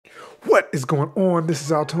What is going on? This is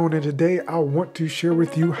AlTone, and today I want to share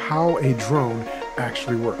with you how a drone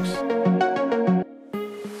actually works.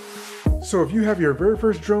 So if you have your very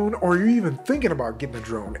first drone, or you're even thinking about getting a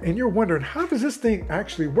drone and you're wondering, how does this thing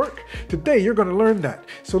actually work? Today you're going to learn that.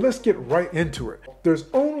 So let's get right into it. There's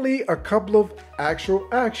only a couple of actual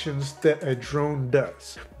actions that a drone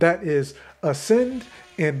does. That is ascend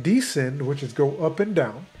and descend, which is go up and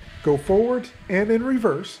down, go forward and in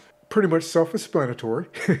reverse, pretty much self-explanatory,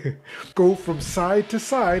 go from side to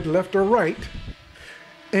side, left or right,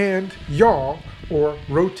 and yaw or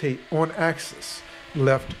rotate on axis,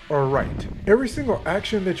 left or right. Every single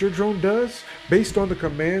action that your drone does, based on the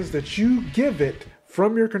commands that you give it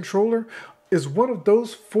from your controller, is one of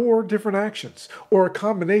those 4 different actions, or a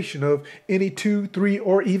combination of any 2, 3,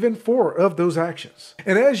 or even 4 of those actions.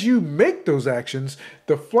 And as you make those actions,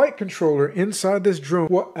 the flight controller inside this drone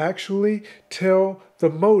will actually tell the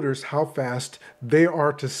motors how fast they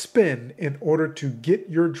are to spin in order to get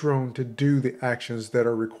your drone to do the actions that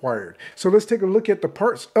are required. So let's take a look at the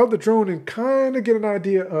parts of the drone and kind of get an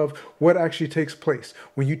idea of what actually takes place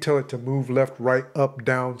when you tell it to move left, right, up,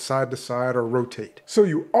 down, side to side, or rotate. So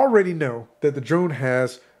you already know that the drone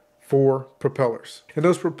has 4 propellers, and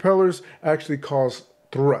those propellers actually cause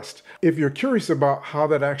thrust. If you're curious about how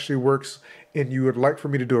that actually works and you would like for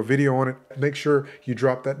me to do a video on it, make sure you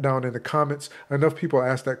drop that down in the comments. Enough people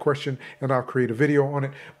ask that question and I'll create a video on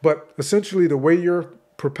it. But essentially the way your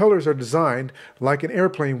propellers are designed, like an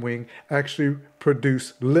airplane wing, actually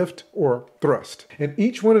produce lift or thrust. And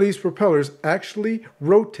each one of these propellers actually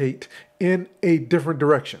rotate in a different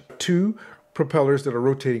direction. 2 propellers that are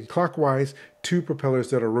rotating clockwise, 2 propellers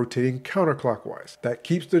that are rotating counterclockwise. That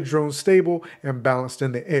keeps the drone stable and balanced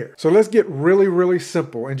in the air. So let's get really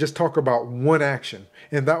simple and just talk about one action,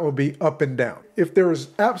 and that will be up and down. If there is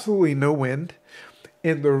absolutely no wind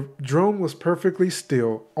and the drone was perfectly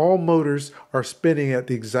still, all motors are spinning at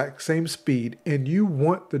the exact same speed, and you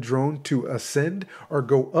want the drone to ascend or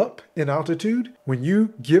go up in altitude, when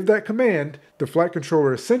you give that command, the flight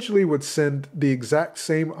controller essentially would send the exact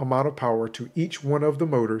same amount of power to each one of the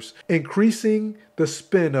motors, increasing the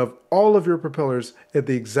spin of all of your propellers at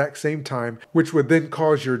the exact same time, which would then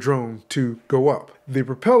cause your drone to go up. The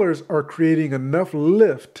propellers are creating enough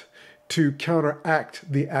lift to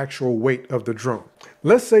counteract the actual weight of the drone.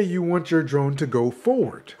 Let's say you want your drone to go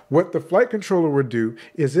forward. What the flight controller would do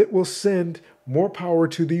is it will send more power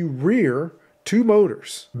to the rear 2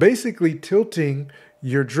 motors, basically tilting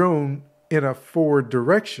your drone in a forward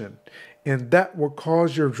direction, and that will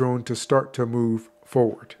cause your drone to start to move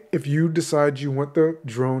forward. If you decide you want the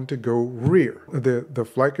drone to go rear, the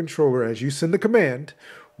flight controller, as you send the command,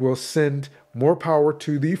 will send more power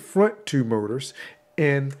to the front 2 motors,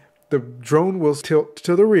 and the drone will tilt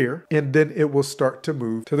to the rear, and then it will start to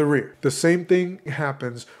move to the rear. The same thing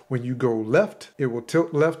happens when you go left. It will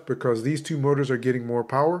tilt left because these 2 motors are getting more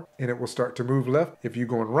power, and it will start to move left. If you're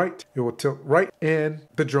going right, it will tilt right, and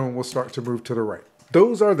the drone will start to move to the right.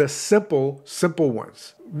 Those are the simple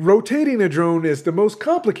ones. Rotating a drone is the most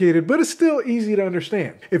complicated, but it's still easy to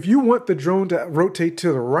understand. If you want the drone to rotate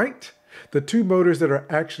to the right, the 2 motors that are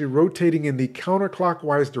actually rotating in the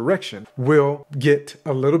counterclockwise direction will get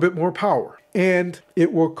a little bit more power, and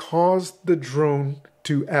it will cause the drone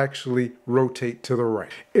to actually rotate to the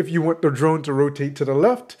right. If you want the drone to rotate to the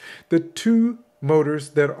left, the 2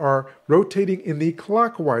 motors that are rotating in the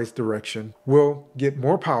clockwise direction will get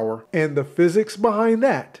more power, and the physics behind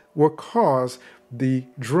that will cause the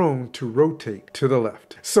drone to rotate to the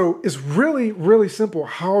left. So it's really simple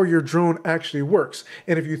how your drone actually works.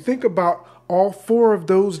 And if you think about all 4 of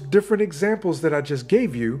those different examples that I just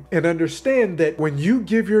gave you, and understand that when you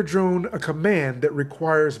give your drone a command that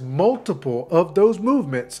requires multiple of those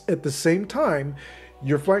movements at the same time,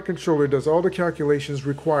 your flight controller does all the calculations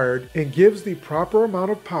required and gives the proper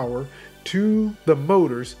amount of power to the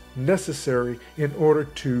motors necessary in order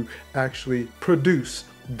to actually produce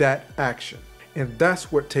that action. And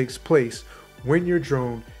that's what takes place when your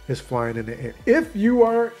drone is flying in the air. If you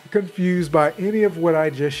are confused by any of what I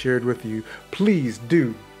just shared with you, please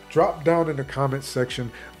do drop down in the comments section.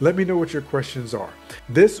 Let me know what your questions are.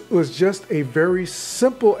 This was just a very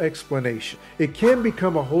simple explanation. It can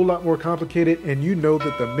become a whole lot more complicated, and you know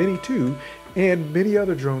that the Mini 2 and many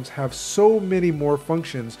other drones have so many more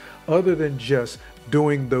functions other than just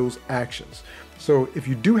doing those actions. So if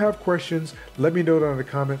you do have questions, let me know down in the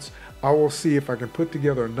comments. I will see if I can put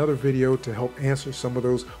together another video to help answer some of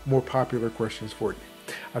those more popular questions for you.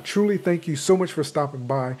 I truly thank you so much for stopping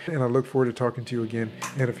by, and I look forward to talking to you again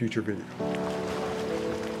in a future video.